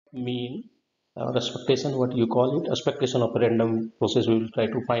mean expectation, what you call it, expectation of a random process. We will try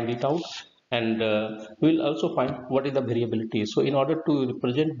to find it out, and we will also find what is the variability. So in order to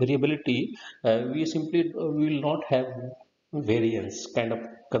represent variability, we simply we will not have variance kind of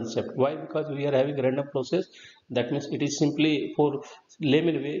concept. Why? Because we are having random process. That means it is simply, for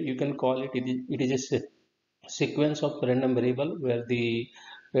layman way you can call it, it is a sequence of random variable where the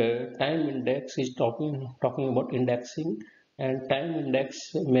time index is talking about indexing, and time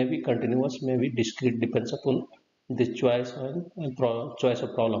index may be continuous, may be discrete, depends upon the choice choice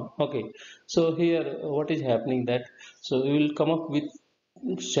of problem. Okay, so here what is happening that, so we will come up with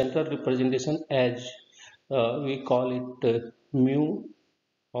central representation as we call it mu,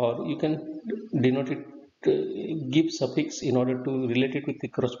 or you can denote it, give suffix in order to relate it with the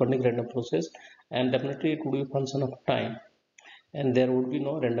corresponding random process, and definitely it would be a function of time, and there would be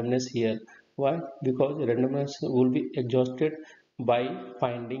no randomness here. Why? Because randomness will be exhausted by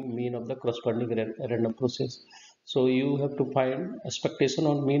finding mean of the corresponding random process. So you have to find expectation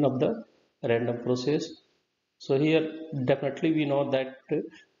on mean of the random process. So here definitely we know that the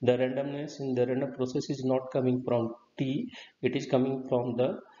randomness in the random process is not coming from t, it is coming from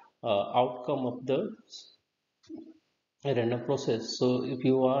the outcome of the random process. So if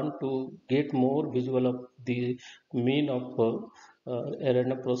you want to get more visual of the mean of a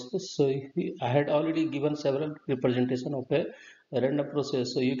random process, so I had already given several representation of a random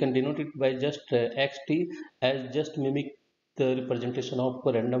process. So you can denote it by just xt, as just mimic the representation of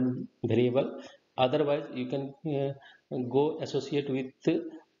a random variable. Otherwise you can go associate with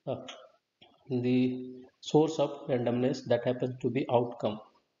the source of randomness, that happens to be outcome,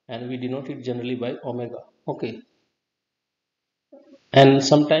 and we denote it generally by omega. Okay, and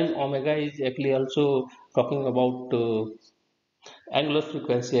sometime omega is actually also talking about angular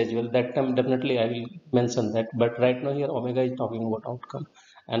frequency as well. That time definitely I will mention that, but right now here omega is talking about outcome.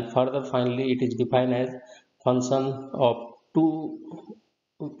 And further finally it is defined as function of two,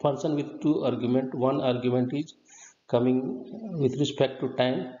 function with two argument. One argument is coming with respect to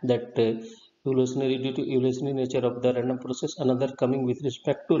time, that evolutionary, due to evolutionary nature of the random process. Another coming with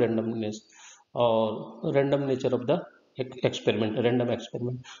respect to randomness or random nature of the experiment, random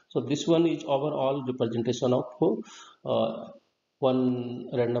experiment. So this one is overall representation of one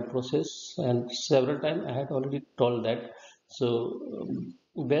random process, and several times I had already told that. So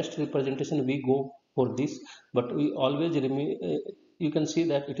best representation we go for this, but we always you can see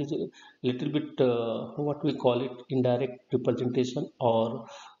that it is a little bit what we call it, indirect representation, or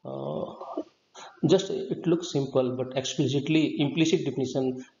just it looks simple, but explicitly implicit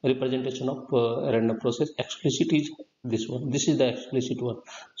definition representation of random process. Explicit is this one, this is the explicit one.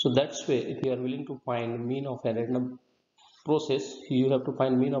 So that's why if you are willing to find mean of a random process, you have to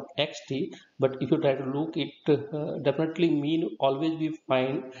find mean of xt. But if you try to look it, definitely mean always we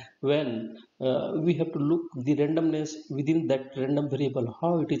find when we have to look the randomness within that random variable,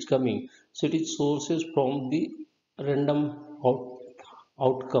 how it is coming. So it is sources from the random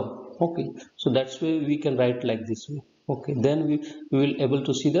outcome. Okay, so that's why we can write like this way. Okay, then we will able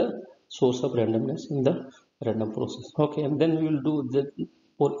to see the source of randomness in the random process. Okay, and then we will do the,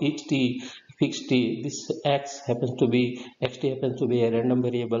 for each t, fixed t, this x happens to be, xt happens to be a random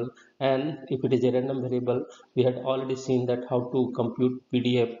variable. And if it is a random variable, we had already seen that how to compute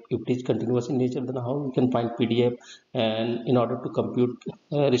pdf. If it is continuous in nature, then how we can find pdf, and in order to compute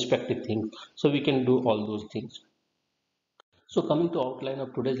respective things. So we can do all those things. So coming to outline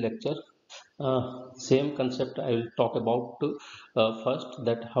of today's lecture, same concept I will talk about first,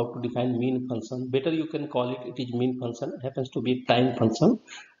 that how to define mean function. Better you can call it, it is mean function, it happens to be time function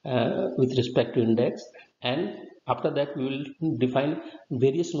with respect to index. And after that we will define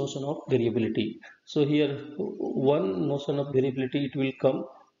various notion of variability. So here one notion of variability, it will come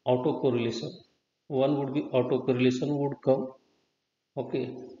autocorrelation. One would be autocorrelation would come.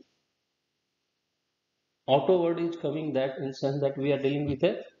 Okay, auto word is coming that in sense that we are dealing with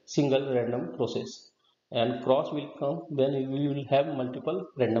a single random process, and cross will come when we will have multiple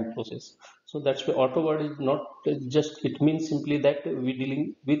random process. So that's why auto word is not just, it means simply that we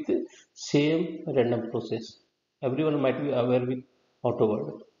dealing with same random process. Everyone might be aware with auto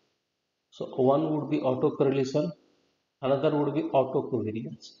word. So one would be auto correlation, another would be auto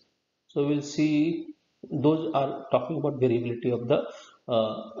covariance. So we'll see, those are talking about variability of the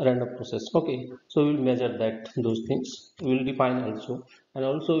random process. Okay, so we'll measure that, those things we'll define also, and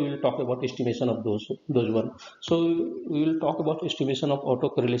also we will talk about estimation of those one. So we will talk about estimation of auto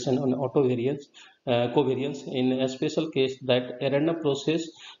correlation and auto variance, covariance in a special case, that a random process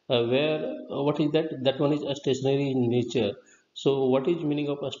where what is that, that one is stationary in nature. So what is meaning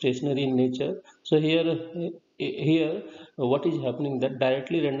of a stationary in nature? So here what is happening, that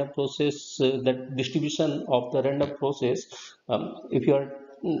directly random process, that distribution of the random process, if you are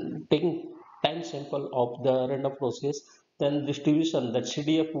taking time sample of the random process, then distribution, that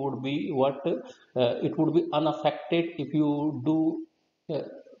CDF would be what, it would be unaffected if you do uh,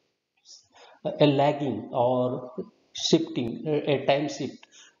 a lagging or shifting, a time shift.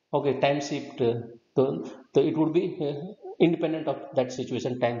 Okay, time shift, so it would be independent of that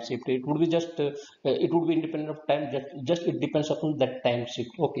situation. Time shift, it would be just it would be independent of time, just it depends upon that time shift.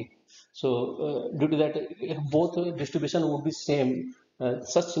 Okay, so due to that, both distribution would be same.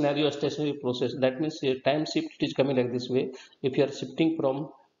 Such scenario, a stationary process, that means time shift is coming like this way. If you are shifting from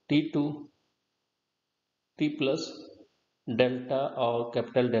t to t plus delta, or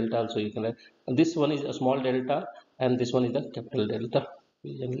capital delta also you can write. This one is a small delta and this one is the capital delta.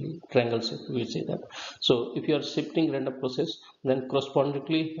 We generally triangle shift, we say that. So if you are shifting random process, then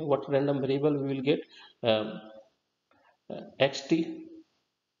correspondingly what random variable we will get, um, xt,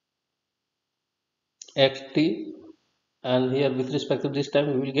 xt, and here with respect to this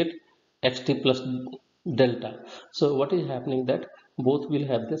time we will get xt plus delta. So what is happening, that both will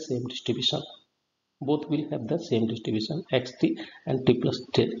have the same distribution, both will have the same distribution, xt and t plus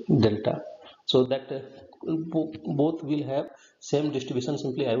delta. So that both will have same distribution.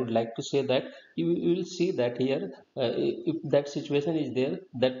 Simply I would like to say that you will see that here, if that situation is there,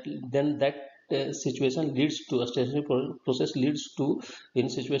 that then that situation leads to a stationary process, leads to, in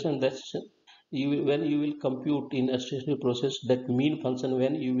situation that when you will compute in a stationary process, that mean function,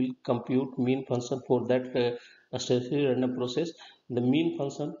 when you will compute mean function for that a stationary random process, the mean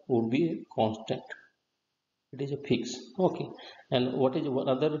function would be constant, it is a fix. Okay, and what is one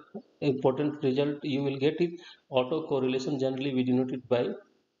other important result you will get is auto correlation. Generally we denote it by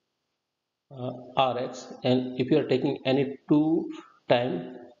Rx, and if you are taking any two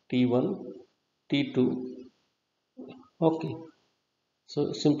time, t1, t2, okay,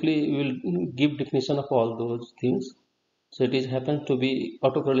 so simply we will give definition of all those things. So it is happens to be,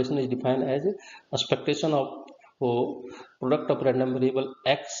 autocorrelation is defined as a expectation of product of random variable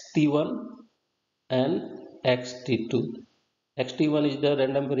xt1 and xt2. xt1 is the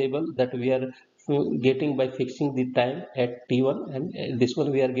random variable that we are getting by fixing the time at t1, and this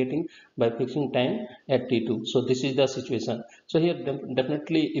one we are getting by fixing time at t2. So this is the situation. So here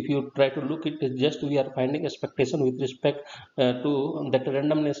definitely if you try to look it, just we are finding expectation with respect to that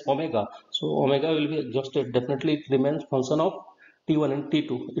randomness omega. So omega will be adjusted, definitely it remains function of T1 and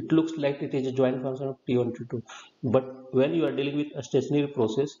T2. It looks like it is a joint function of T1 and T2. But when you are dealing with a stationary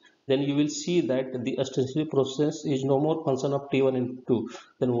process, then you will see that the stationary process is no more function of T1 and T2.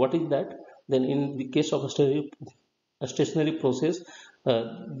 Then what is that? Then in the case of a stationary process,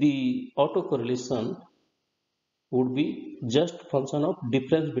 the autocorrelation would be just function of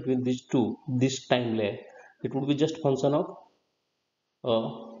difference between these two, this time lag. It would be just function of, uh,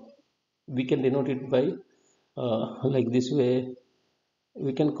 we can denote it by like this way,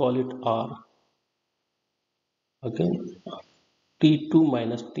 we can call it R. Okay, t2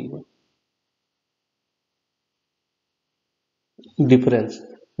 minus t1 difference.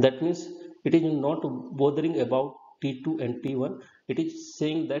 That means it is not bothering about t2 and t1. It is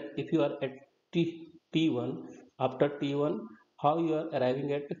saying that if you are at t1, after t1, how you are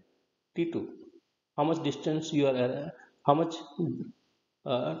arriving at t2, how much distance you are, how much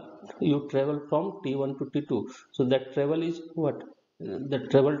uh, you travel from t1 to t2. So that travel is what, the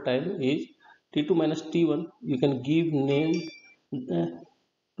travel time is t2 minus t1. You can give name uh,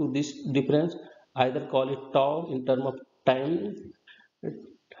 to this difference, either call it tau in term of time,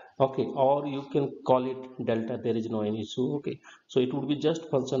 okay, or you can call it delta, there is no any issue. Okay, so it would be just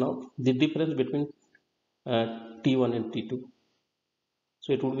function of the difference between uh, t1 and t2.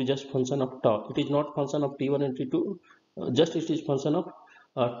 So it would be just function of tau. It is not function of t1 and t2, just it is function of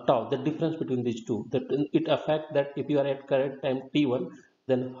tau, the difference between these two. That it affect that if you are at current time t1,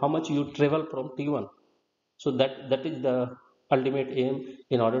 then how much you travel from t1. So that is the ultimate aim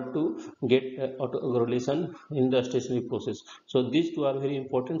in order to get auto-correlation in the stationary process. So these two are very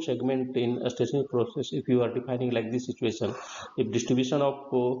important segment in a stationary process. If you are defining like this situation, if distribution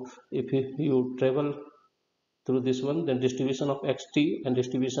of if you travel through this one, then distribution of xt and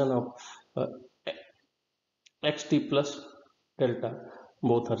distribution of uh, xt plus delta,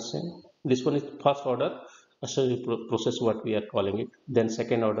 both are same. This one is first order assembly process, what we are calling it. Then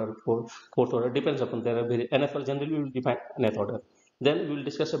second order, fourth order, depends upon, there are very nth order, generally we will define nth order. Then we will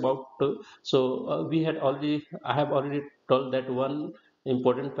discuss about we had already, I have already told that one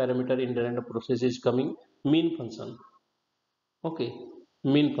important parameter in the random process is coming, mean function. Okay,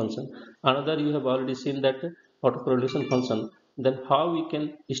 mean function. Another, you have already seen that autocorrelation function. then how we can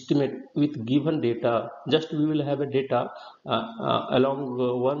estimate with given data. Just we will have a data along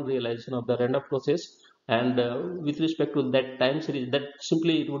one realization of the random process, and with respect to that time series, that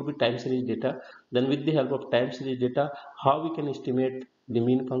simply it would be time series data. Then with the help of time series data, how we can estimate the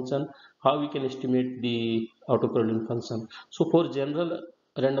mean function, how we can estimate the autocorrelating function. So for general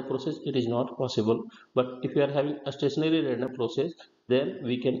random process it is not possible, but if you are having a stationary random process, then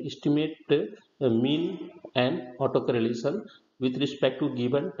we can estimate the mean and autocorrelation with respect to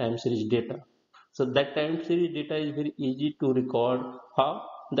given time series data. So that time series data is very easy to record. How?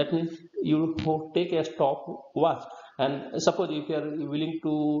 That means you take a stopwatch, and suppose if you are willing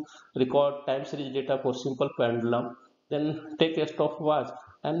to record time series data for simple pendulum, then take a stopwatch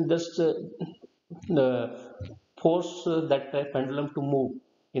and just force that pendulum to move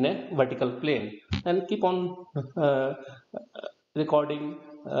in a vertical plane, and keep on uh, recording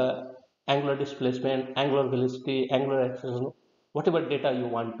angular displacement, angular velocity, angular acceleration, whatever data you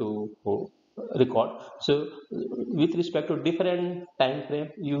want to record. So with respect to different time frame,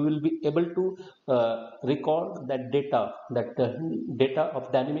 you will be able to record that data, that data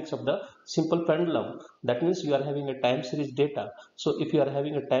of dynamics of the simple pendulum. That means you are having a time series data. So if you are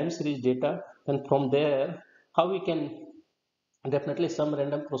having a time series data, then from there, how we can, definitely some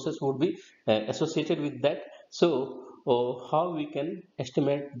random process would be associated with that. So how we can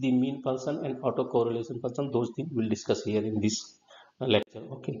estimate the mean function and autocorrelation function, those things we'll discuss here in this lecture.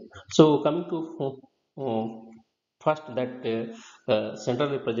 Okay, so coming to first that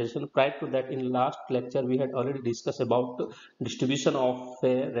central representation. Prior to that, in last lecture we had already discussed about distribution of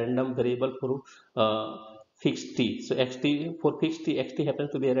a random variable for uh, fixed t. So xt, for fixed t, xt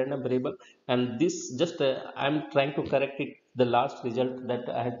happens to be a random variable, and this just I'm trying to correct it, the last result, that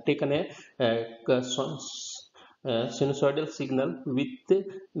I had taken a sinusoidal signal with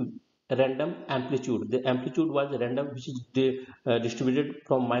random amplitude. The amplitude was random, which is distributed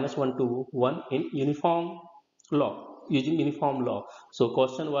from -1 to 1 in uniform law, using uniform law. So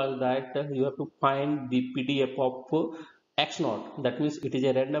question was that you have to find the PDF of x naught. That means it is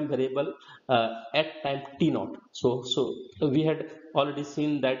a random variable at time t naught. So we had already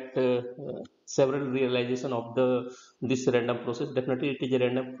seen that several realization of the this random process. Definitely it is a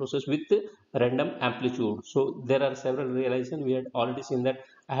random process with random amplitude. So there are several realization, we had already seen that.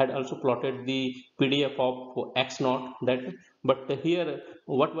 I had also plotted the PDF of x naught, that. But here,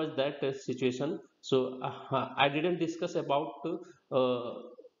 what was that situation? So I didn't discuss about uh,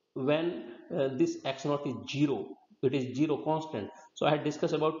 when this x naught is zero, it is zero constant. So I had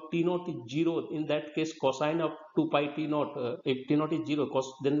discussed about t naught is zero. In that case, cosine of 2 pi t naught, if t naught is zero,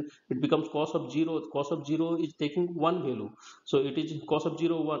 then it becomes cos of zero. Cos of zero is taking one value, so it is cos of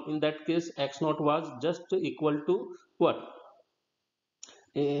 0 1. In that case, x naught was just equal to what?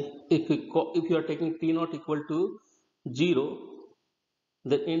 If you are taking t naught equal to 0,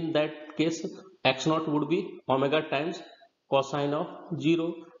 then in that case x naught would be omega times cosine of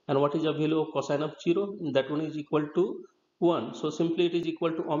 0. And what is the value of cosine of 0? That one is equal to 1. So simply it is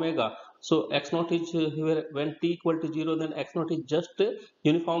equal to omega. So x naught is here, when t equal to 0, then x naught is just a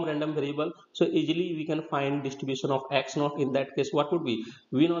uniform random variable. So easily we can find distribution of x naught. In that case, what would be?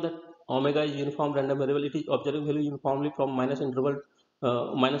 We know that omega is uniform random variable. It is observing value uniformly from minus interval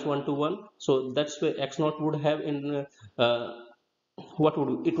 -1 to 1. So that's why x naught would have in uh, what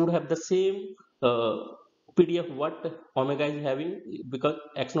would it would have the same uh, PDF what omega is having, because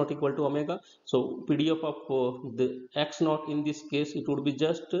x naught equal to omega. So PDF of the x naught in this case, it would be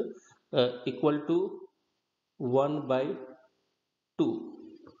just equal to 1 by 2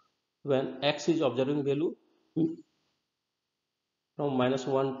 when x is observing value from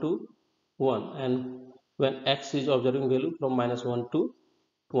 -1 to 1, and when x is observing value from -1 to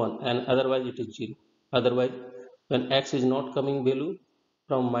 1, and otherwise it is 0. Otherwise, when x is not coming value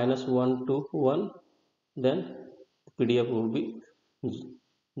from -1 to 1, then PDF will be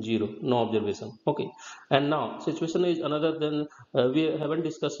 0, no observation. Okay, and now situation is another. Then we haven't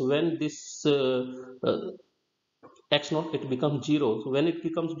discussed when this uh, x naught it becomes 0. So when it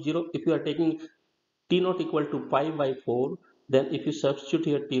becomes 0, if you are taking t naught equal to pi by 4, then if you substitute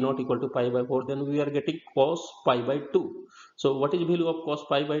here t naught equal to pi by 4, then we are getting cos pi by 2. So what is value of cos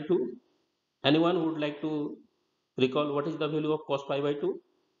pi by 2? Anyone would like to recall what is the value of cos pi by 2?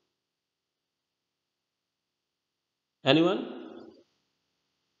 Anyone?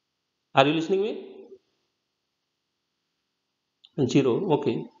 Are you listening me? 0.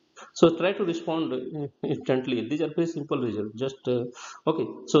 Okay, so try to respond instantly. These are very simple results. Just okay,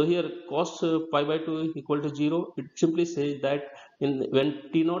 so here cos pi by 2 equal to 0. It simply says that in when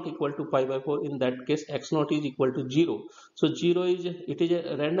t naught equal to pi by 4, in that case x naught is equal to 0. So 0 is, it is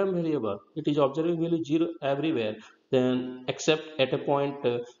a random variable, it is observing value 0 everywhere. then except at a point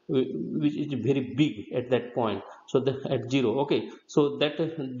which is very big at that point, so the at 0. Okay, so that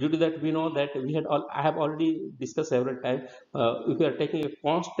due to that we know that we had all I have already discussed several times. If we are taking a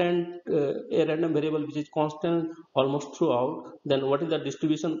constant a random variable which is constant almost throughout, then what is the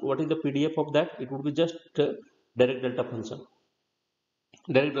distribution, what is the PDF of that? It would be just direct delta function,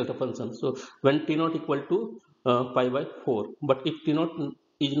 direct delta function. So when t naught equal to pi by 4, but if t naught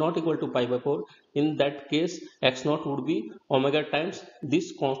is not equal to pi by 4, in that case x naught would be omega times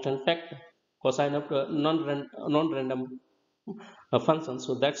this constant factor, cosine of non-random function.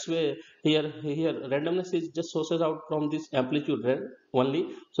 So that's where here randomness is just sources out from this amplitude only.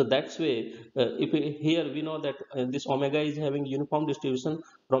 So that's way if we, here we know that this omega is having uniform distribution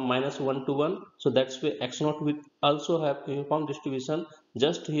from -1 to 1. So that's where x naught will also have uniform distribution.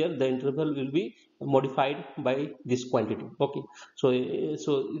 Just here the interval will be modified by this quantity. Okay, so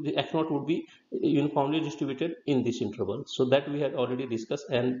so the x naught would be uniformly distributed in this interval. So that we had already discussed,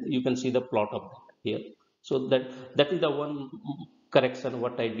 and you can see the plot of that here. So that is the one correction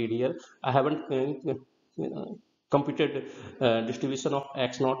what I did here. I haven't computed distribution of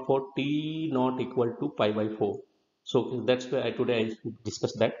x naught for t not equal to pi by 4. So that's why today I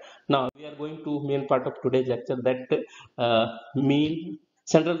discussed that. Now we are going to main part of today's lecture, that mean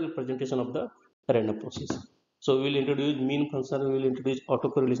central representation of the random process. So we will introduce mean function, we will introduce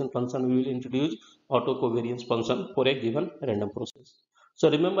autocorrelation function, we will introduce autocovariance function for a given random process. So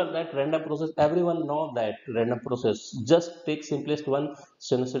remember that random process, everyone know that random process. Just take simplest one,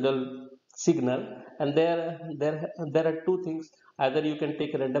 sinusoidal signal, and there are two things. Either you can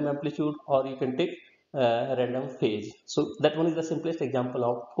take random amplitude or you can take random phase. So that one is the simplest example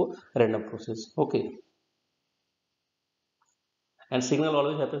of random process. Okay, and signal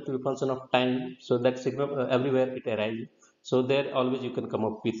always happens to be function of time. So that signal everywhere it arrives. So there always you can come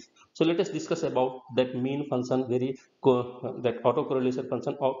up with. So let us discuss about that mean function, that autocorrelation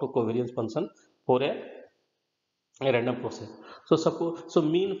function, autocovariance function for a random process. So suppose, so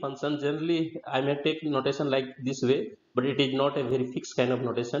mean function generally I may take notation like this way, but it is not a very fixed kind of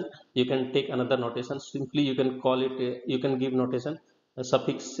notation. You can take another notation. Simply you can call it you can give notation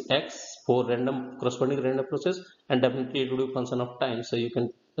suffix x for random corresponding random process, and definitely it will be function of time. So you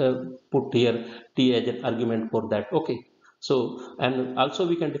can put here t as an argument for that. Okay, so and also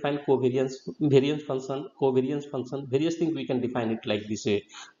we can define covariance, variance function, covariance function, various things we can define it like this way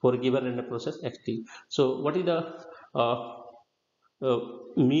for given random process xt. So what is the uh, uh,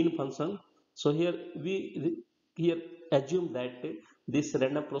 mean function? So here we here assume that this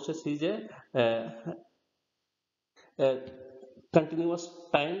random process is a continuous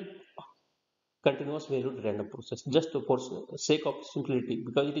time, continuous valued random process, just for sake of simplicity,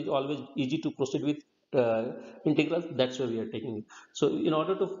 because it is always easy to proceed with integrals. That's why we are taking it. So in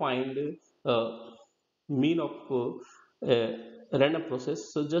order to find uh, mean of random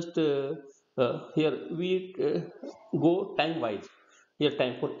process, so just here we go time wise. Here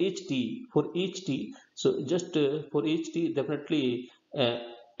time for each t, for each t. So just for each t, definitely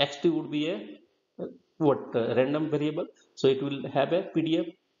xt would be a what random variable. So it will have a pdf,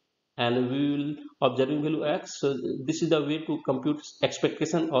 and we will observing value x. So this is the way to compute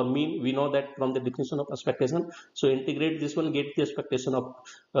expectation or mean. We know that from the definition of expectation. So integrate this one, get the expectation of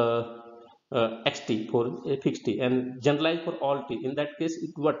uh, xt for a fixed t, and generalize for all t. In that case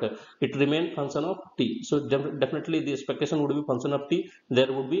it what it remain function of t. So definitely the expectation would be function of t.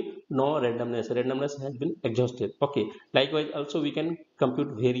 There would be no randomness, randomness has been exhausted. Okay, likewise also we can compute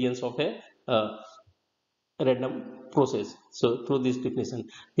variance of a random process. So through this definition,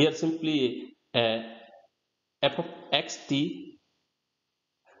 here simply f of xt,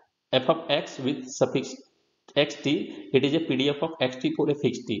 f of x with suffix xt, it is a pdf of xt for a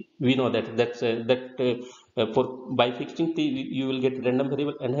fixed t. We know that for by fixing t you will get random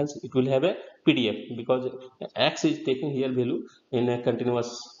variable, and hence it will have a pdf, because x is taking here value in a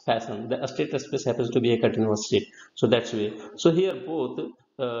continuous fashion. The state space happens to be a continuous state. So that's way. So here both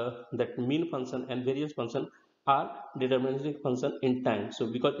that mean function and variance function are deterministic function in time. So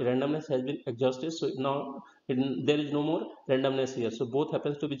because randomness has been exhausted, so now there is no more randomness here. So both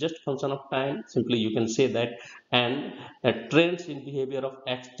happens to be just function of time. Simply you can say that. And trends in behavior of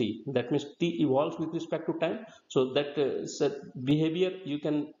xt, that means t evolves with respect to time. So that behavior you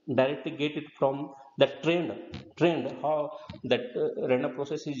can directly get it from the trend how that random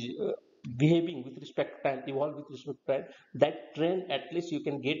process is behaving with respect to time, evolve with respect to time. That trend at least you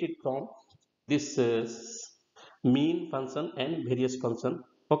can get it from this mean function and variance function.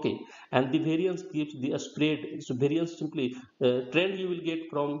 Okay, and the variance gives the spread. So variance simply trend you will get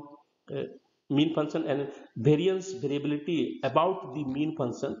from uh, mean function, and variance variability about the mean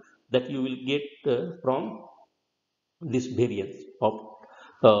function that you will get from this variance of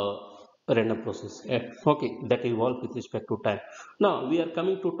uh, random process okay, that evolve with respect to time. Now we are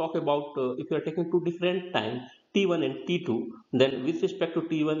coming to talk about if you are taking two different time t1 and t2, then with respect to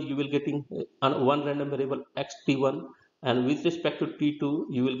t1 you will getting one random variable xt1, and with respect to t2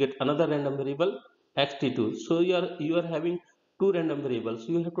 you will get another random variable xt2. So you are having two random variables,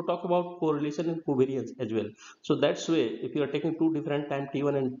 you have to talk about correlation and covariance as well. So that's way if you are taking two different time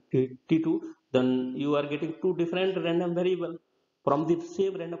t1 and t2, then you are getting two different random variable from the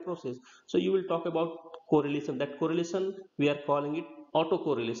same random process. So you will talk about correlation. That correlation we are calling it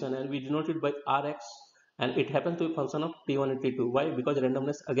autocorrelation, and we denote it by rx, and it happens to be function of t1 and t2. Why? Because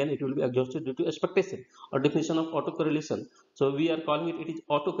randomness again it will be exhausted due to expectation or definition of autocorrelation. So we are calling it, it is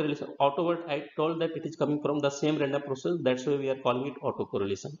autocorrelation. Auto word I told that it is coming from the same random process, that's why we are calling it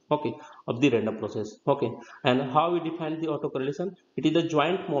autocorrelation, okay, of the random process. Okay, and how we define the autocorrelation? It is the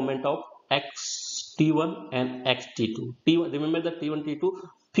joint moment of x t1 and x t2. T1, remember the t1 t2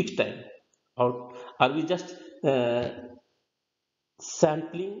 fixed time, or are we just uh,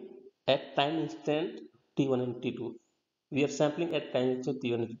 sampling at time instant t1 and t2? We are sampling at time instant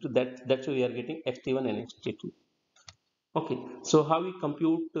t1 and t2. That's why we are getting xt1 and xt2. Okay, so how we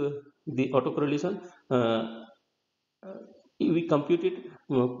compute the autocorrelation? Uh, we compute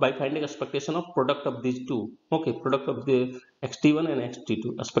it by finding expectation of product of these two. Okay, product of the xt1 and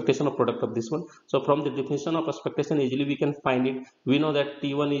xt2, expectation of product of this one. So from the definition of expectation easily we can find it. We know that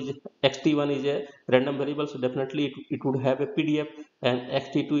t1 is xt1 is a random variable, so definitely it would have a pdf, and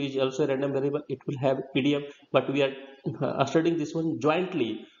xt2 is also a random variable, it will have pdf, but we are studying this one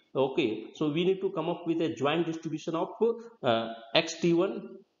jointly. Okay, so we need to come up with a joint distribution of xt1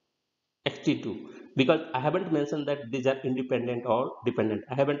 xt2, because I haven't mentioned that these are independent or dependent.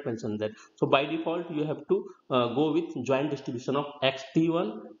 I haven't mentioned that. So by default, you have to go with joint distribution of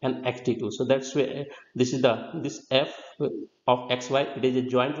xt1 and xt2. So that's where this is this f of xy. It is a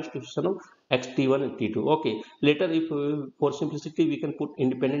joint distribution of xt1 and t2. Okay. Later, if for simplicity we can put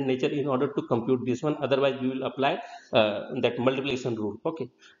independent nature in order to compute this one. Otherwise, we will apply that multiplication rule. Okay.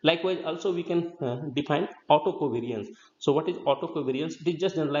 Likewise, also we can define auto-covariance. So what is auto-covariance? It is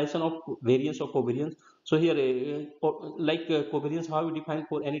just generalization of variance or covariance. So here, covariance, how we define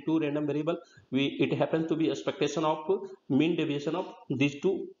for any two random variable, it happens to be expectation of mean deviation of these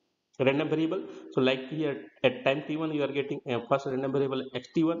two random variable. So like here at time t1 you are getting first random variable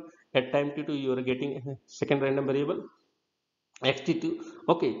xt1, at time t2 you are getting second random variable xt2.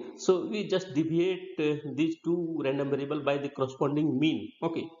 Okay, so we just deviate these two random variable by the corresponding mean.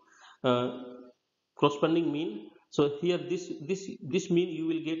 Okay, uh, corresponding mean. So here this mean you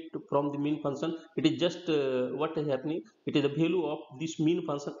will get from the mean function. It is just what is happening, it is the value of this mean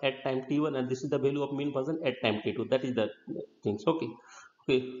function at time t1, and this is the value of mean function at time t2. That is the things. Okay,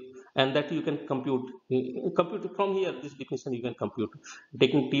 okay, and that you can compute from here. This definition you can compute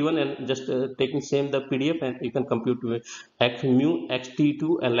taking t1 and just taking same the pdf, and you can compute x mu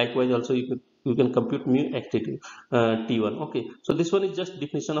xt2, and likewise also you can compute mu xt2 t1. Okay, so this one is just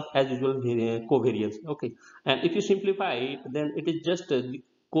definition of as usual covariance. Okay, and if you simplify it, then it is just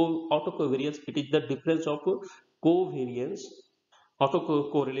autocovariance. It is the difference of covariance,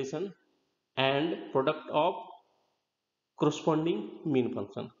 autocorrelation, and product of corresponding mean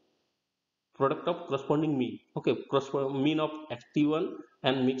function, product of corresponding mean. Okay, mean of xt1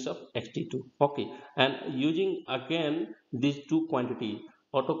 and mix of xt2. Okay, and using again these two quantity,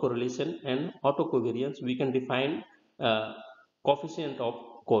 autocorrelation and autocovariance, we can define coefficient of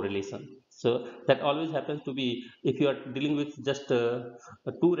correlation. So that always happens to be, if you are dealing with just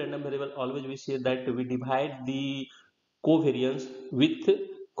two random variable, always we say that we divide the covariance with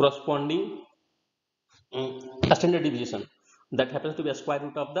corresponding a standard deviation that happens to be a square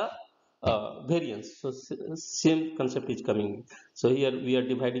root of the variance. So same concept is coming. So here we are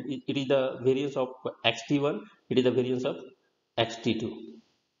dividing it, it is the variance of xt1, it is the variance of xt2.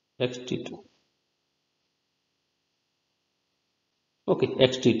 xt2 okay,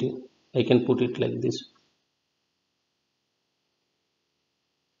 xt2 I can put it like this.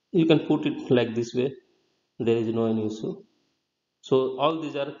 You can put it like this way, there is no any issue. So all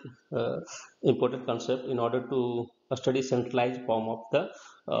these are uh, important concept in order to study centralized form of the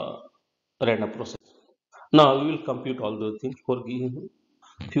uh, random process. Now we will compute all those things for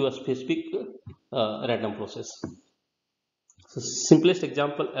few specific random process. So simplest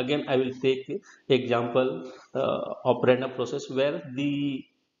example again I will take example of random process where the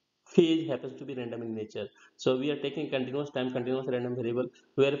phase happens to be random in nature. So we are taking continuous time continuous random variable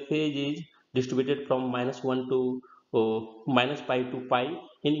where phase is distributed from -1 to minus pi to pi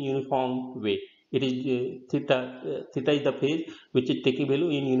in uniform way. It is theta is the phase which is taking value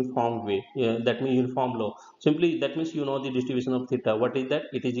in uniform way. That means uniform law. Simply that means you know the distribution of theta. What is that?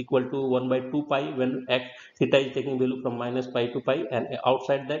 It is equal to 1 by 2 pi when theta is taking value from minus pi to pi, and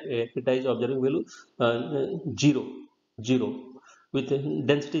outside that theta is observing value 0 0 with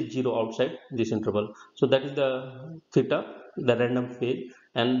density 0 outside this interval. So that is the theta, the random phase,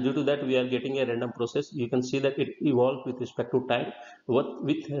 and due to that we are getting a random process. You can see that it evolves with respect to time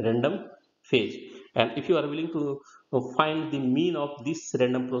with random phase. And if you are willing to find the mean of this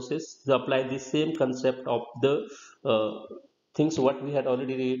random process, to apply the same concept of the uh, things what we had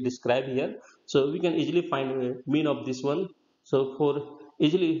already described here, so we can easily find mean of this one. So for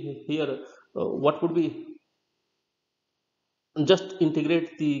easily here, what would be, just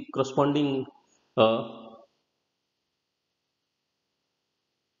integrate the corresponding uh,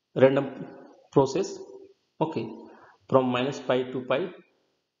 random process, okay, from minus pi to pi,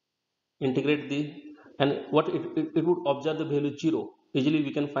 integrate the, and what it would observe the value 0. Easily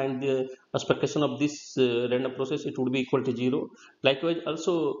we can find the expectation of this random process, it would be equal to 0. Likewise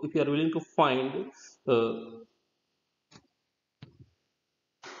also, if you are willing to find uh,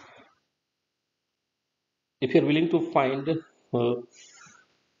 if you are willing to find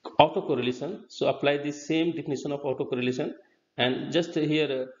autocorrelation, so apply the same definition of autocorrelation. And just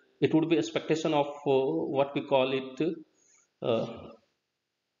here it would be expectation of what we call it, uh,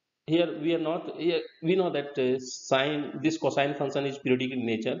 here we are not here, we know that sine, this cosine function is periodic in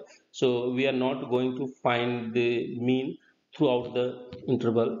nature, so we are not going to find the mean throughout the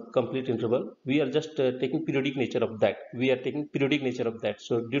interval, complete interval. We are just taking periodic nature of that, we are taking periodic nature of that.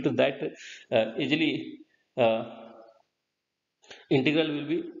 So due to that, easily uh, integral will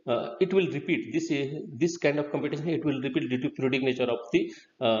be, it will repeat this kind of computation, it will repeat due to periodic nature of the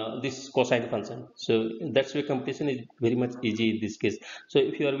this cosine function. So that's why computation is very much easy in this case. So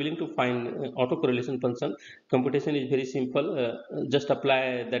if you are willing to find autocorrelation function, computation is very simple. Just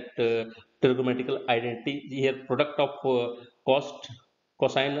apply that trigonometrical identity here, product of cost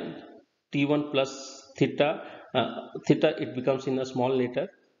cosine t1 plus theta, theta it becomes in a small letter,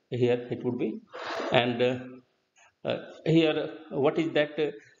 here it would be. And here what is that,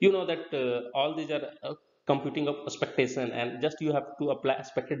 you know that all these are computing of expectation, and just you have to apply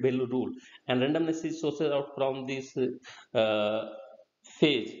expected value rule, and randomness is sources out from this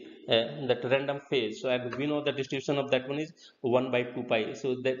phase, that random phase. So and we know the distribution of that one is 1 by 2 pi.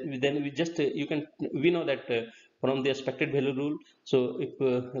 So that then we just you can, we know that from the expected value rule. So if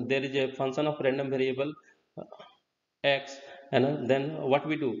there is a function of random variable uh, x, and then what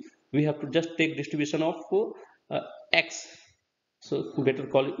we do, we have to just take distribution of uh, x. So better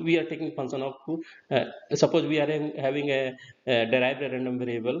call it, we are taking function of suppose we are having a derived random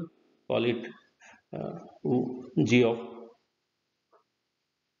variable, call it uh, g of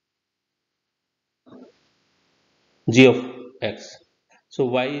g of x. So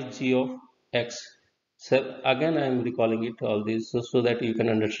why is g of x? So again I am recalling it all this, so that you can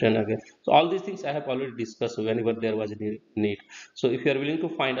understand again. So all these things I have already discussed whenever there was a need. So if you are willing to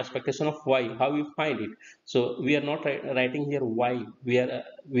find expectation of y, how you find it? So we are not writing here y, we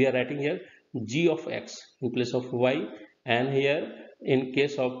are writing here g of x in place of y. And here in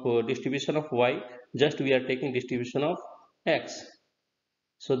case of distribution of y, just we are taking distribution of x.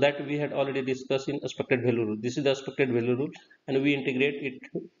 So that we had already discussed in expected value rule. This is the expected value rule, and we integrate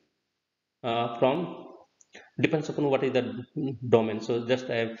it from, depends upon what is the domain. So just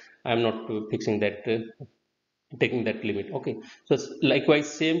I'm not fixing that, taking that limit, okay. So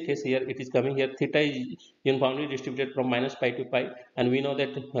likewise same case here, it is coming here, theta is uniformly distributed from minus pi to pi, and we know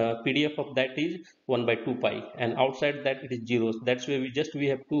that pdf of that is 1 by 2 pi, and outside that it is zeros. That's why we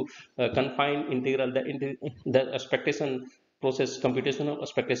have to confine integral, the expectation process, computation of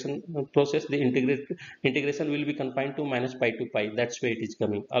expectation process, the integration will be confined to minus pi to pi. That's why it is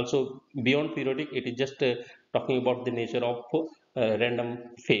coming. Also beyond periodic, it is just talking about the nature of random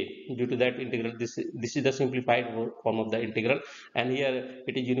phase. Due to that integral, this is the simplified form of the integral, and here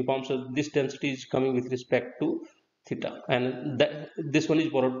it is uniform. So this density is coming with respect to theta, and that this one is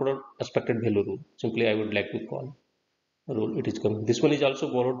borrowed for expected value rule, simply I would like to call rule, it is coming. This one is also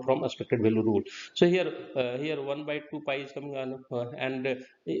borrowed from expected value rule. So here here 1 by 2 pi is coming on, and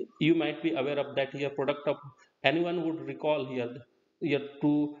you might be aware of that here, product of, anyone would recall here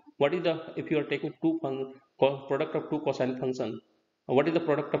two, what is the, if you are taking product of two cosine function, what is the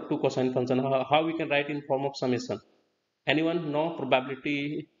product of two cosine function, how we can write in form of summation? Anyone know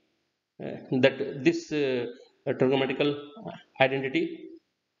probability that this trigonometrical identity,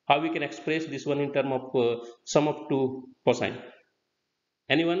 how we can express this one in term of sum of two cosine?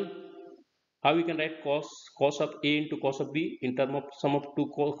 Anyone? How we can write cos of a into cos of b in term of sum of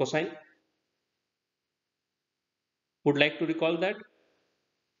two cosine? Would like to recall that?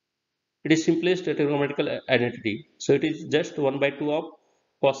 It is simplest trigonometrical identity. So it is just 1 by 2 of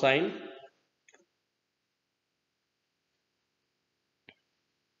cosine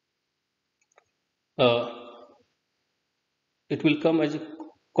uh, it will come as a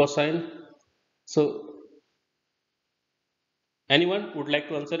cosine. So anyone would like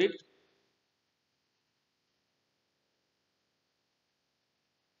to answer it?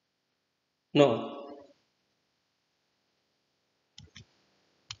 No.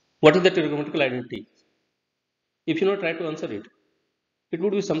 What is the trigonometrical identity? If you not try to answer it, it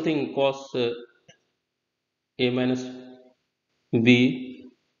would be something cos a minus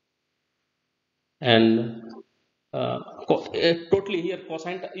b and totally here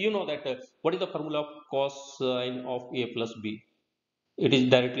cosine. You know that what is the formula of cosine of a plus b? It is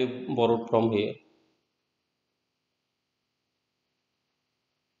directly borrowed from here.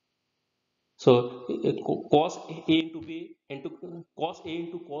 So cos A into B into cos A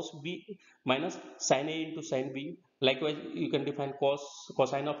into cos B minus sin A into sin B. Likewise, you can define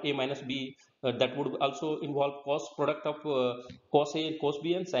cosine of A minus B. That would also involve cos product of cos A and cos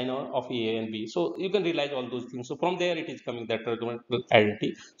B and sin of A and B. So you can realize all those things. So from there it is coming that trigonometric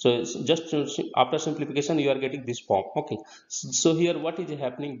identity. So it's just after simplification you are getting this form. Okay. So here what is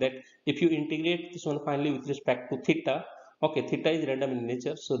happening that if you integrate this one finally with respect to theta. Okay, theta is random in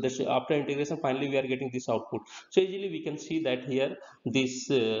nature, so this after integration finally we are getting this output. So easily we can see that here this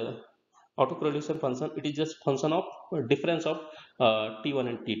autocorrelation function, it is just function of difference of t1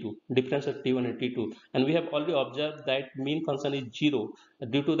 and t2, difference of t1 and t2, and we have already observed that mean function is 0.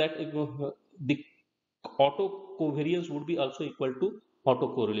 Due to that the auto covariance would be also equal to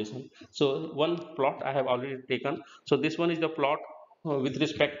autocorrelation. So one plot I have already taken. So this one is the plot with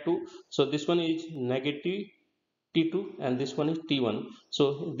respect to, so this one is negative T2 and this one is T1.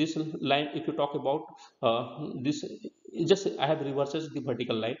 So this line, if you talk about this, just I have reverses the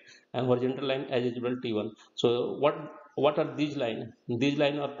vertical line and horizontal line as usual T1. So what are these lines? These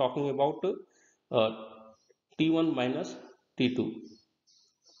lines are talking about uh, T1 minus T2.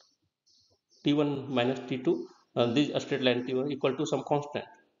 T1 minus T2, this straight line T1 equal to some constant.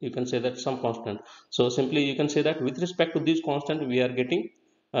 You can say that some constant. So simply you can say that with respect to this constant, we are getting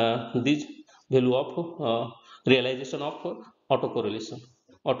this value of realization of autocorrelation.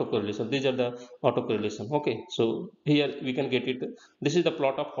 Autocorrelation. These are the autocorrelation. Okay. So here we can get it. This is the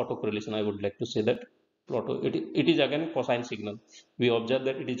plot of autocorrelation. I would like to say that plot. It is again cosine signal. We observe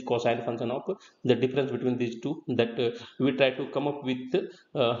that it is cosine function of the difference between these two. That we try to come up with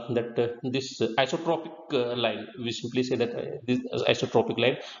that this isotropic line. We simply say that this isotropic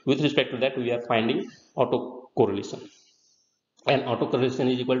line. With respect to that, we are finding autocorrelation, and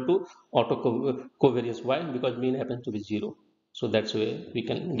autocorrelation is equal to covariance. Why? Because mean happens to be 0. So that's why we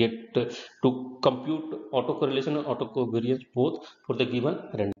can get to compute autocorrelation and autocovariance both for the given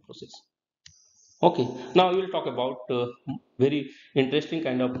random process. Okay, now we will talk about very interesting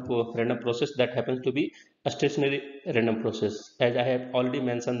kind of random process that happens to be a stationary random process. As I have already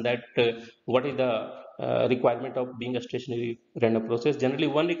mentioned that what is the requirement of being a stationary random process. Generally,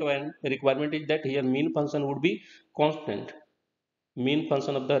 one requirement is that here mean function would be constant. Mean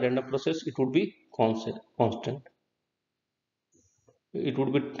function of the random process, it would be constant. It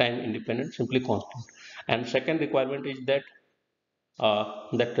would be time independent, simply constant. And second requirement is that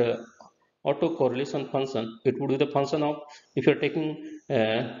that autocorrelation function, it would be the function of, if you're taking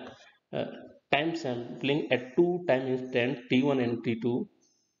uh, time sampling at two time instant t1 and t2,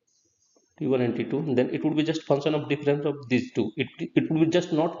 t1 and t2, then it would be just function of difference of these two. It would be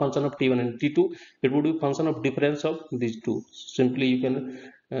just not function of t1 and t2, it would be function of difference of these two. Simply you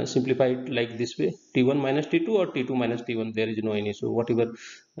can simplify it like this way: t1 minus t2 or t2 minus t1. There is no any, so whatever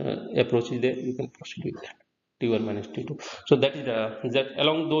approach is there, you can proceed with that. T1 minus T2. So that is that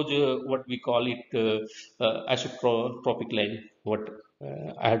along those what we call it isotropic line, what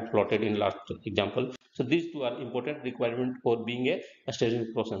I had plotted in last example. So these two are important requirement for being a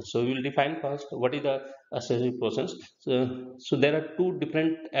stationary process. So we will define first what is the stationary process. So there are two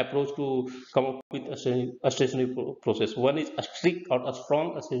different approach to come up with a stationary process. One is a strict or a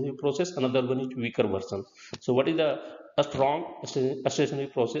strong stationary process. Another one is weaker version. So what is the a strong stationary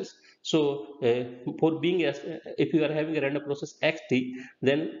process? So for being as if you are having a random process xt,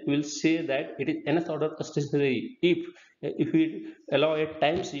 then we will say that it is nth order stationary if we allow a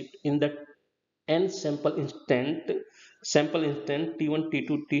time shift in the n sample instant t1 t2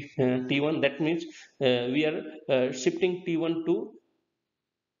 t1. That means we are shifting t1 to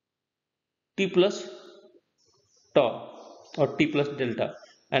t plus tau or t plus delta,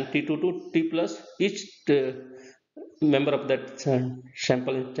 and t2 to t plus each member of that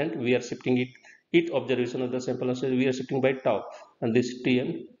sample instant we are shifting it each observation of the sample oscillation we are shifting by tau, and this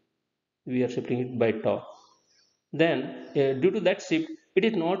Tn we are shifting it by tau. Then due to that shift, it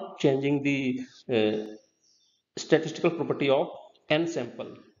is not changing the uh, statistical property of n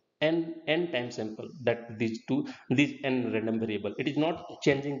sample, n time sample, that these n random variable, it is not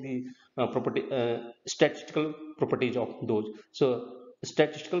changing the property statistical properties of those. So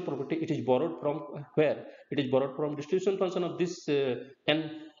statistical property, it is borrowed from where? It is borrowed from distribution function of this n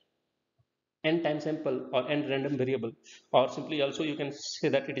time sample or n random variable, or simply also you can say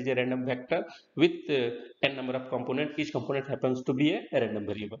that it is a random vector with n number of component. Each component happens to be a random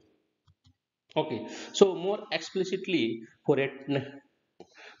variable. Okay, so more explicitly, for a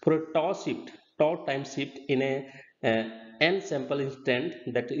tau time shift in a uh, n sample instant,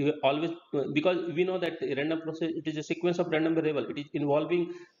 that you always, because we know that random process, it is a sequence of random variable, it is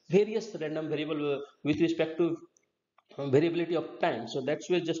involving various random variable with respect to variability of time. So that's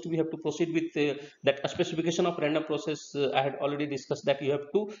where just we have to proceed with that specification of random process. I had already discussed that you have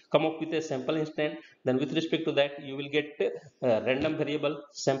to come up with a sample instant, then with respect to that you will get random variable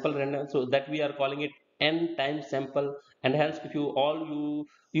sample random, so that we are calling it n time sample. And hence if you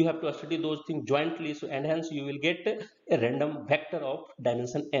have to study those things jointly, so and hence you will get a random vector of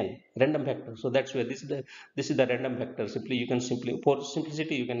dimension n, random vector. So that's where this is the random vector. Simply you can simply, for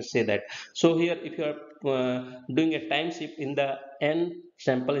simplicity, you can say that. So here if you are doing a time shift in the n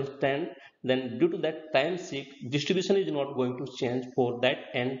sample instant, then due to that time shift, distribution is not going to change for that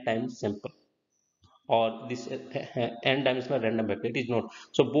n time sample, or this n dimensional random vector, it is not.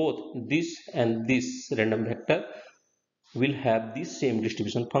 So both this and this random vector will have the same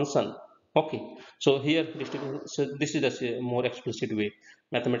distribution function. Okay, so here distribution, so this is the more explicit way.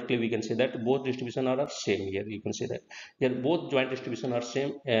 Mathematically we can say that both distribution are same. Here you can say that here both joint distribution are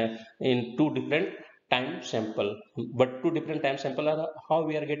same in two different time sample. But two different time sample are how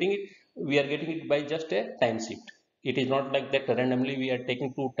we are getting it? We are getting it by just a time shift. It is not like that randomly we are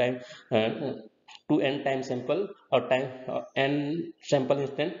taking uh, two n time sample or time n sample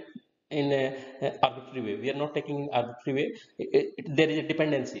instant in a arbitrary way. We are not taking arbitrary way. There is a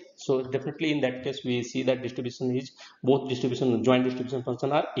dependency. So definitely in that case we see that distribution is, both distribution, joint distribution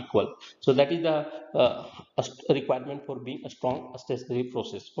function are equal. So that is the requirement for being a strong stationary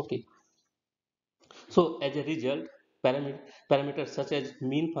process. Okay, so as a result, parameters such as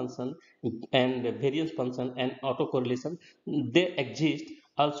mean function and variance function and autocorrelation, they exist,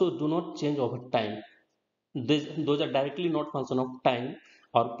 also do not change over time. Those are directly not function of time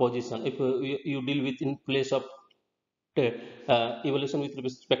or position. If you deal with in place of evolution with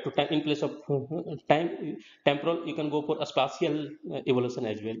respect to time, in place of time temporal, you can go for a spatial evolution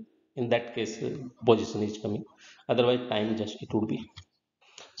as well. In that case position is coming, otherwise time just it would be.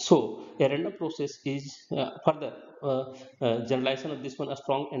 So a random process is further generalization of this one, a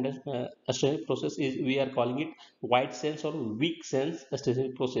strong and stationary process is, we are calling it wide sense or weak sense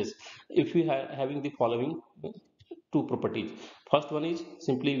stationary process. If we are having the following two properties. First one is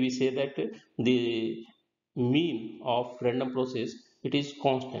simply we say that the mean of random process, it is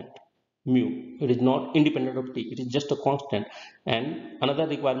constant mu, it is not independent of t, it is just a constant. And another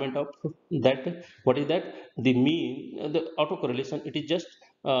requirement of that, what is that? The mean, the autocorrelation, it is just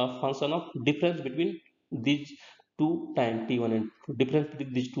a function of difference between these two time t1 and difference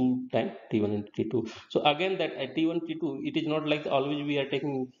between these two time t1 and t2. So again that at t1 t2, it is not like always we are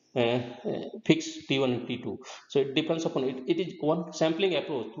taking fixed t1 and t2. So it depends upon it. It is one sampling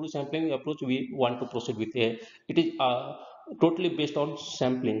approach. Through sampling approach we want to proceed with a, it is totally based on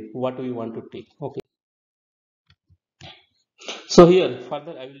sampling what we want to take. Okay, so here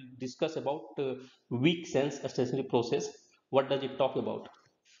further I will discuss about weak sense stationary process. What does it talk about?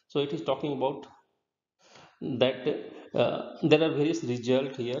 So it is talking about that there are various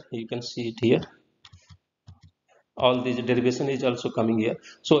results here, you can see it here, all these derivation is also coming here.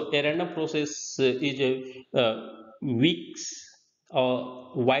 So a random process is a weak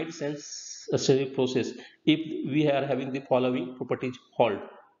or wide sense stationary process if we are having the following properties halt.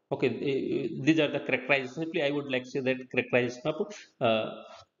 Okay, these are the characterizations. Simply I would like to say that characterization of uh,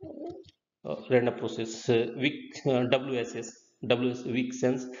 random process weak WS weak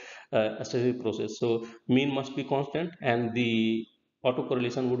sense stationary process. So mean must be constant and the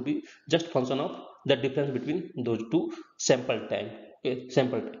autocorrelation would be just function of the difference between those two sample time. Okay,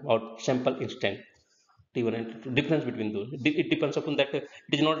 sample time or sample instant t1 and t2, difference between those, it depends upon that. It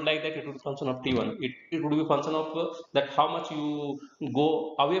is not like that it would be function of t1, it would be function of that how much you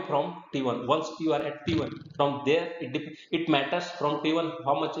go away from t1. Once you are at t1, from there it matters from t1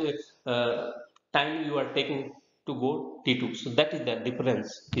 how much time you are taking to go t2. So that is the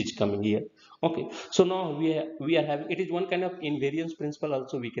difference is coming here. Okay, so now we are having, it is one kind of invariance principle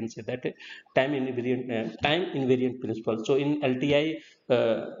also, we can say that time invariant principle. So in LTI,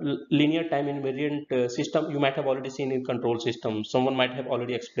 linear time invariant system, you might have already seen in control system, someone might have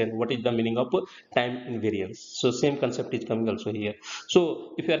already explained what is the meaning of time invariance. So same concept is coming also here.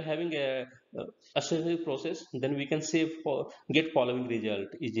 So if you are having a stationary process, then we can say for get following result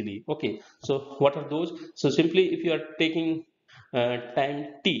easily. Okay, so what are those? So simply, if you are taking time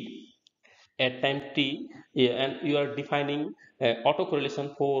t at time t, and you are defining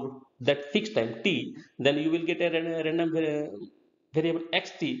autocorrelation for that fixed time t, then you will get a random variable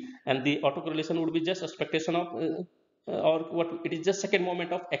xt, and the autocorrelation would be just expectation of or what it is, just second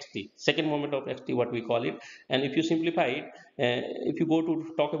moment of xt, second moment of xt, what we call it. And if you simplify it, if you go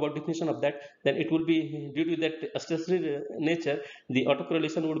to talk about definition of that, then it will be, due to that stationary nature, the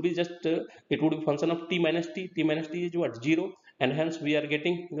autocorrelation would be just it would be function of t minus t. T minus t is what, 0, and hence we are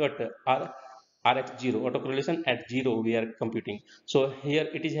getting what, r rx0, autocorrelation at 0 we are computing. So here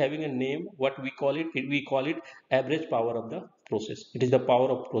it is having a name, what we call it, we call it average power of the process. It is the power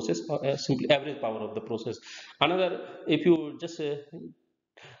of process, or simply average power of the process. Another, if you just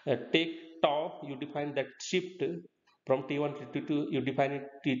take tau, you define that shift from t1 to t2, you define it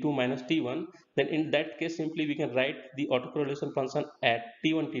t2 minus t1, then in that case simply we can write the autocorrelation function at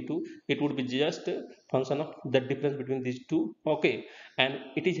t1 t2. It would be just a function of the difference between these two. Okay, and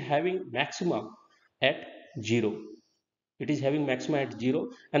it is having maximum at 0. It is having maxima at 0,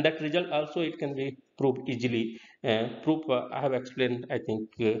 and that result also it can be proved easily. Proof, I have explained, I think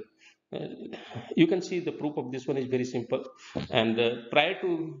uh, you can see the proof of this one is very simple. And prior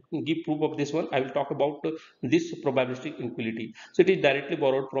to give proof of this one, I will talk about this probabilistic inequality. So it is directly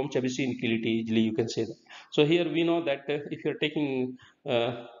borrowed from Chebyshev inequality, easily you can say that. So here we know that if you are taking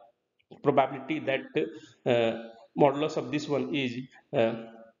uh, probability that modulus of this one is uh,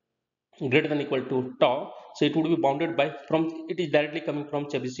 greater than equal to tau, so it would be bounded by, from, it is directly coming from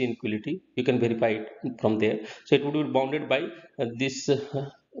Chebyshev inequality, you can verify it from there. So it would be bounded by this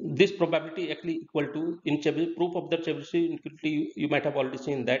probability actually equal to, in Chebyshev proof of the Chebyshev inequality, you might have already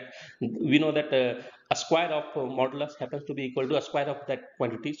seen that we know that a square of modulus happens to be equal to a square of that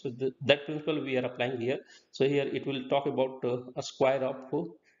quantity. So that principle we are applying here. So here it will talk about a square of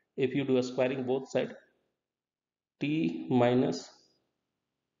if you do a squaring both side, t minus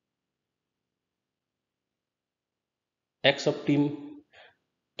x of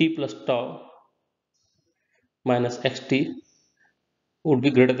t plus tau minus xt would be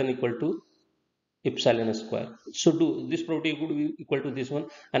greater than equal to epsilon square. So do this property would be equal to this one,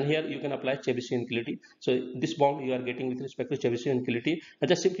 and here you can apply Chebyshev inequality. So this bound you are getting with respect to Chebyshev inequality, and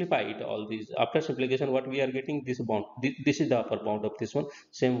just simplify it. All these, after simplification, what we are getting, this bound, this is the upper bound of this one,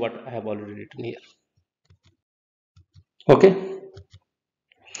 same what I have already written here. Okay,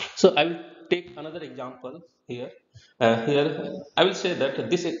 so I will take another example here. Here I will say that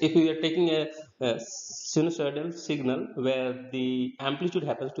this, if we are taking a sinusoidal signal where the amplitude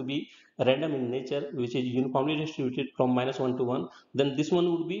happens to be random in nature, which is uniformly distributed from -1 to 1, then this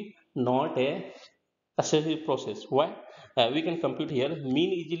one would be not a associative process. Why? We can compute here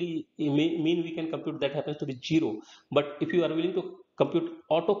mean easily. Mean we can compute, that happens to be 0. But if you are willing to compute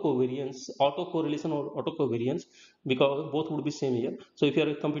auto-covariance, auto-correlation or auto-covariance, because both would be same here. So if you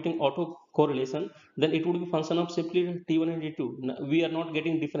are computing auto-correlation, then it would be function of simply t1 and t2. We are not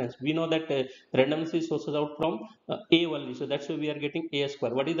getting difference. We know that randomness is sources out from a only. So that's why we are getting a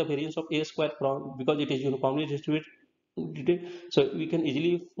square. What is the variance of a square from? Because it is uniformly distributed. So we can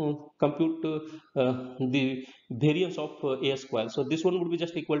easily compute the variance of a square. So this one would be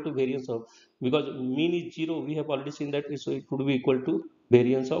just equal to variance of, because mean is 0, we have already seen that, so it would be equal to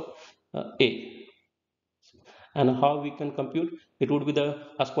variance of a. And how we can compute? It would be the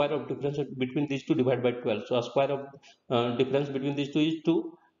a square of difference between these two divided by 12. So a square of difference between these two is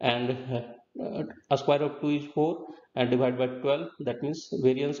 2, and a square of 2 is 4, and divided by 12, that means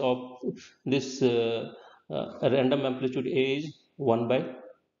variance of this random amplitude A is 1 by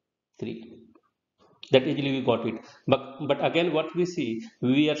 3. That easily we got it. But again, what we see,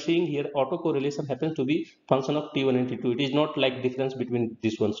 we are seeing here autocorrelation happens to be function of t1 and t2. It is not like difference between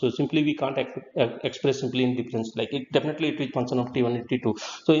this one. So simply we can't express simply in difference, like it definitely it is function of t1 and t2.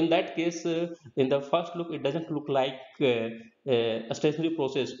 So in that case, in the first look, it doesn't look like a stationary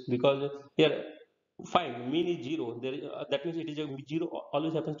process, because here, fine, mean is 0 there, that means it is a 0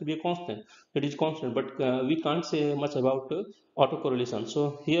 always happens to be a constant. It is constant, but we can't say much about autocorrelation.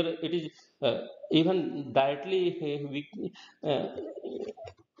 So here it is even directly we uh,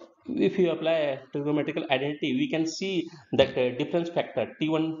 if you apply a trigonometrical identity, we can see that difference factor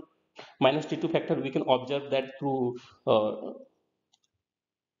t1 minus t2 factor, we can observe that through uh,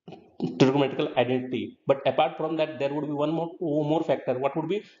 trigonometrical identity. But apart from that, there would be one more factor. What would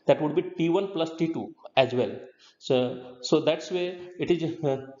be that? Would be t1 plus t2 as well. So that's way it is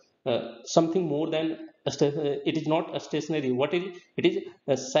something more than it is not a stationary. What is it? Is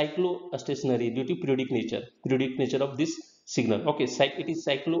a cyclostationary due to periodic nature of this signal. Okay, it is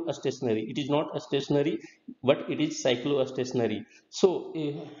cyclostationary. It is not a stationary, but it is cyclostationary. So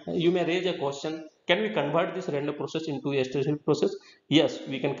you may raise a question: can we convert this random process into a stationary process? Yes,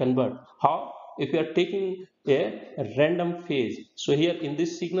 we can convert. How? If you are taking a random phase. So here in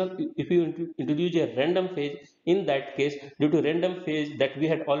this signal, if you introduce a random phase, in that case, due to random phase, that we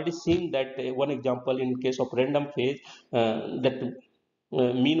had already seen that one example in case of random phase, that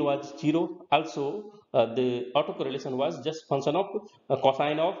mean was 0. Also the autocorrelation was just function of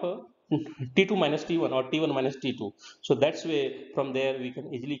cosine of t2 minus t1 or t1 minus t2. So that's way from there we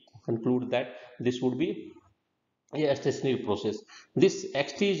can easily conclude that this would be a stationary process. This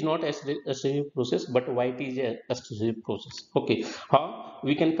xt is not a stationary process, but yt is a stationary process. Okay, how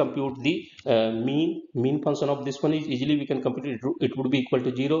we can compute the mean function of this one is easily we can compute it. It would be equal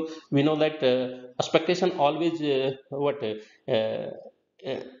to 0. We know that expectation always what uh,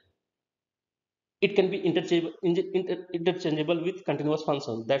 it can be interchangeable with continuous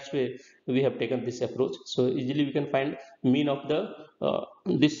functions. That's why we have taken this approach. So easily we can find mean of the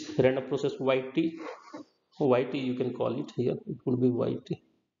this random process yt, you can call it here. It would be yt,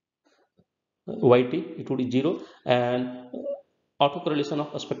 it would be 0. And autocorrelation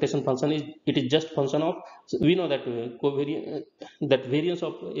of expectation function is, it is just function of, so we know that covariance, that variance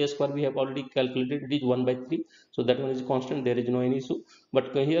of a square we have already calculated, it is 1 by 3. So that one is constant, there is no any issue.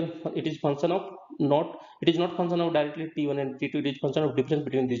 But here it is function of, not, it is not function of directly t1 and t2, it is function of difference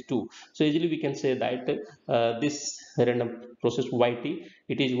between these two. So easily we can say that this random process yt,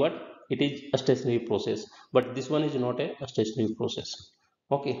 it is what, it is a stationary process, but this one is not a stationary process.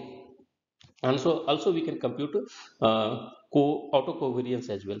 Okay, and so also we can compute auto covariance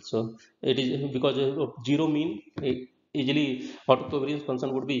as well. So it is because of 0 mean, easily auto covariance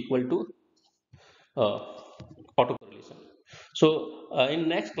function would be equal to uh, autocorrelation. So in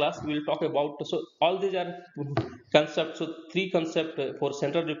next class we will talk about, so all these are concepts. So three concept for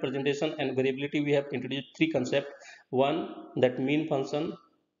central representation and variability, we have introduced three concept. One, that mean function.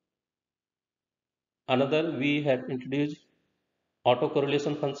 Another, we have introduced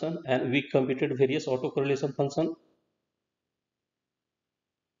autocorrelation function, and we computed various autocorrelation function.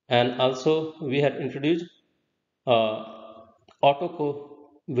 And also we had introduced uh,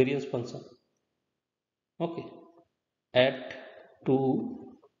 auto covariance function. Okay, at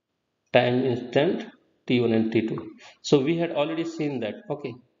two time instant t1 and t2. So we had already seen that.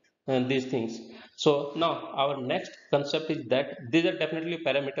 Okay, and these things. So now our next concept is that these are definitely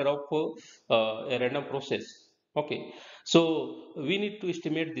parameter of a random process. Okay, so we need to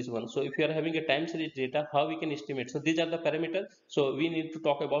estimate this one. So if you are having a time series data, how we can estimate? So these are the parameters. So we need to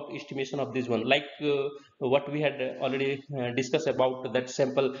talk about estimation of this one, like what we had already discussed about that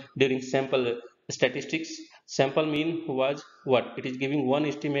sample during sample statistics. Sample mean was what? It is giving one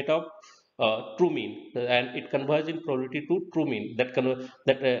estimate of true mean, and it converges in probability to true mean. That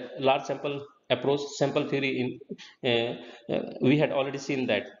large sample approach, sample theory in we had already seen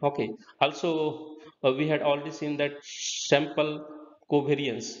that. Okay, also we had already seen that sample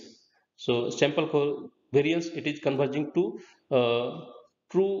covariance. So sample covariance, it is converging to uh,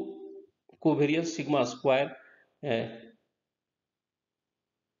 true covariance sigma square uh,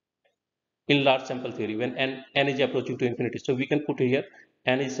 in large sample theory when n is approaching to infinity. So we can put here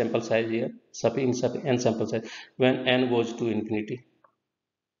n is sample size here, n sample size. When n goes to infinity,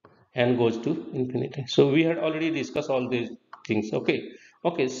 n goes to infinity. So we had already discussed all these things. Okay,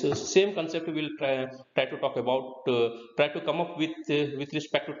 okay. So same concept we will try to talk about. Try to come up with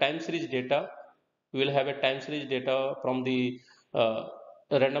respect to time series data. We will have a time series data from the uh,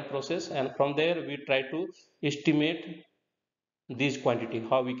 random process, and from there we try to estimate these quantity,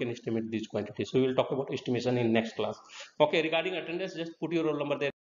 how we can estimate these quantities. So we will talk about estimation in next class. Okay, regarding attendance, just put your roll number there.